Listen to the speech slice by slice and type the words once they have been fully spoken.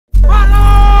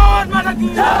In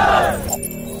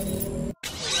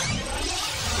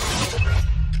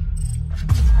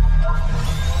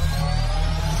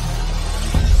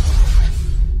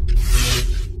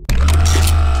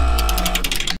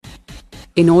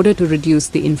order to reduce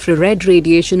the infrared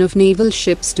radiation of naval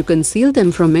ships to conceal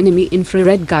them from enemy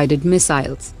infrared-guided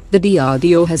missiles, the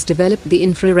DRDO has developed the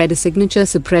infrared signature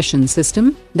suppression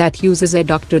system that uses a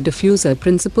ductor-diffuser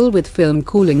principle with film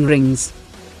cooling rings.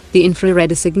 The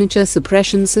infrared signature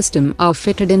suppression system are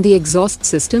fitted in the exhaust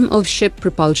system of ship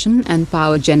propulsion and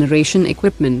power generation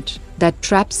equipment that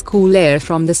traps cool air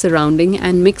from the surrounding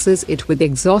and mixes it with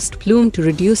exhaust plume to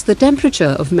reduce the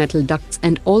temperature of metal ducts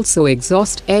and also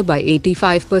exhaust air by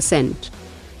 85%.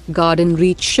 Garden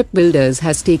Reach Shipbuilders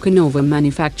has taken over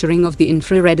manufacturing of the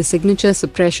infrared signature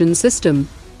suppression system,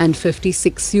 and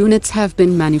 56 units have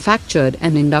been manufactured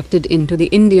and inducted into the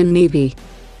Indian Navy.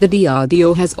 The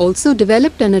DRDO has also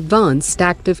developed an advanced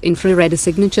active infrared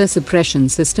signature suppression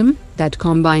system that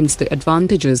combines the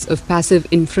advantages of passive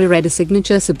infrared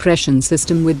signature suppression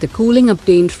system with the cooling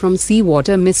obtained from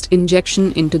seawater mist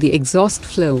injection into the exhaust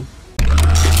flow.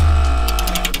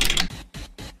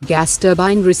 Gas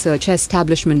Turbine Research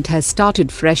Establishment has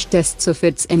started fresh tests of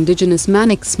its indigenous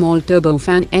Manik small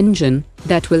turbofan engine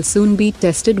that will soon be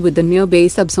tested with the Nirbhay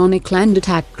subsonic land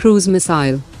attack cruise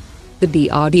missile. The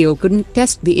DRDO couldn't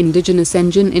test the indigenous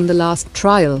engine in the last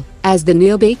trial, as the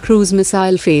Nirbhay cruise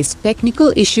missile faced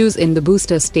technical issues in the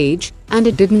booster stage, and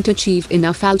it didn't achieve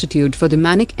enough altitude for the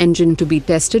Manik engine to be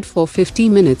tested for 50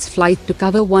 minutes flight to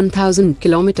cover 1,000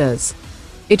 kilometers.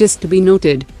 It is to be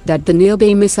noted that the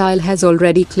Nirbhay missile has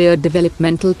already cleared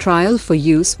developmental trial for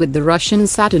use with the Russian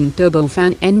Saturn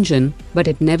turbofan engine, but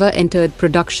it never entered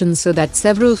production so that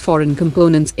several foreign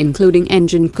components including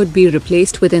engine could be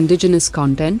replaced with indigenous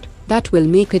content that will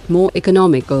make it more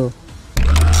economical.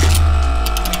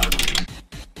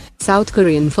 South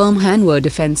Korean firm Hanwha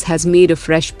Defense has made a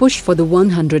fresh push for the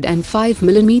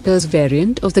 105mm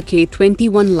variant of the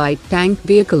K21 light tank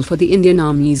vehicle for the Indian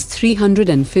Army's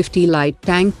 350 light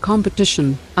tank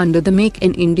competition, under the Make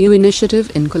in India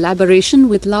initiative in collaboration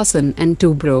with Larsen &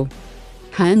 Toubro.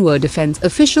 Hanwha Defense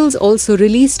officials also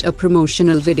released a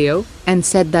promotional video and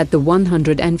said that the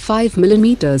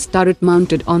 105mm turret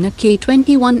mounted on a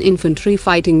K21 infantry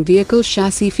fighting vehicle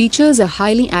chassis features a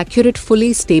highly accurate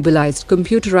fully stabilized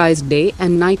computerized day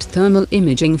and night thermal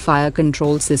imaging fire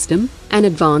control system, an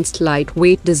advanced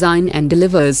lightweight design and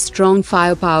delivers strong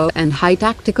firepower and high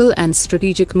tactical and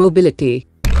strategic mobility.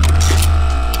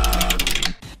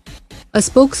 A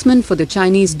spokesman for the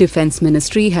Chinese Defense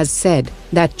Ministry has said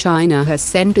that China has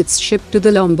sent its ship to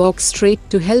the Lombok Strait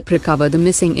to help recover the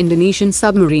missing Indonesian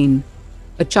submarine.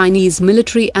 A Chinese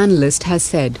military analyst has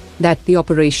said that the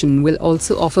operation will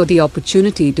also offer the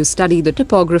opportunity to study the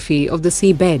topography of the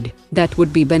seabed that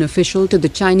would be beneficial to the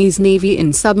Chinese Navy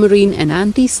in submarine and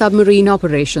anti-submarine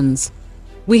operations.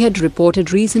 We had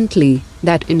reported recently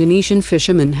that Indonesian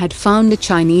fishermen had found a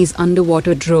Chinese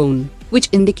underwater drone, which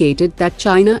indicated that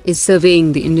China is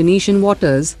surveying the Indonesian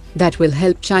waters that will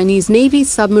help Chinese Navy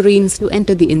submarines to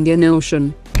enter the Indian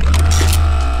Ocean.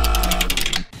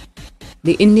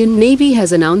 The Indian Navy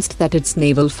has announced that its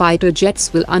naval fighter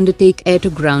jets will undertake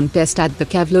air-to-ground test at the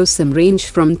Cavelossim range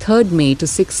from 3rd May to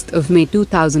 6th May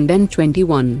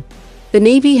 2021. The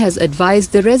Navy has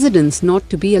advised the residents not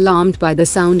to be alarmed by the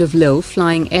sound of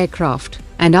low-flying aircraft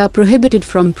and are prohibited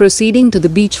from proceeding to the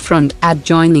beachfront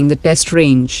adjoining the test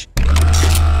range.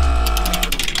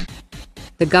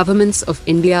 The governments of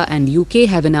India and UK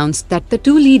have announced that the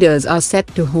two leaders are set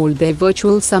to hold their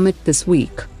virtual summit this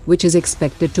week, which is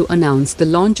expected to announce the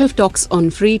launch of talks on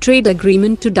free trade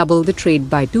agreement to double the trade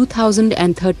by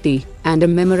 2030, and a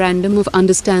memorandum of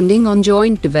understanding on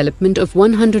joint development of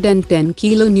 110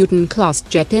 kN class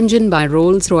jet engine by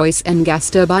Rolls-Royce and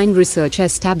Gas Turbine Research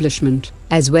Establishment,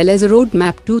 as well as a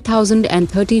roadmap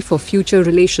 2030 for future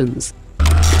relations.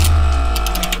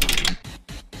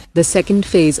 The second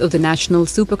phase of the National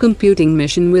Supercomputing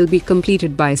Mission will be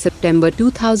completed by September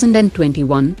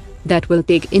 2021, that will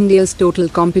take India's total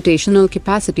computational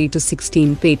capacity to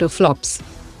 16 petaflops.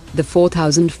 The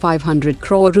 4,500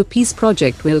 crore rupees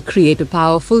project will create a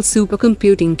powerful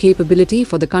supercomputing capability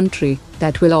for the country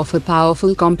that will offer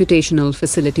powerful computational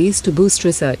facilities to boost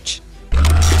research.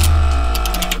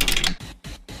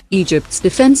 Egypt's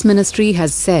defense ministry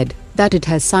has said that it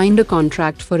has signed a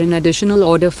contract for an additional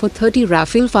order for 30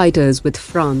 Rafale fighters with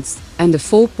France, and the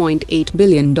 $4.8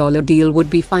 billion deal would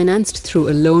be financed through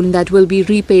a loan that will be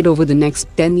repaid over the next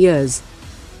 10 years.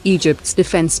 Egypt's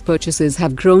defense purchases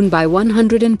have grown by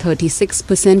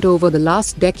 136% over the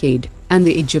last decade, and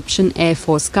the Egyptian Air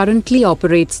Force currently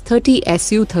operates 30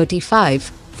 Su-35,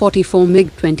 44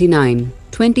 MiG-29,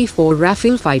 24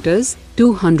 Rafale fighters,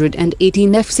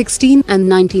 218 F-16 and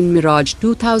 19 Mirage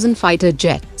 2000 fighter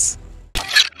jets.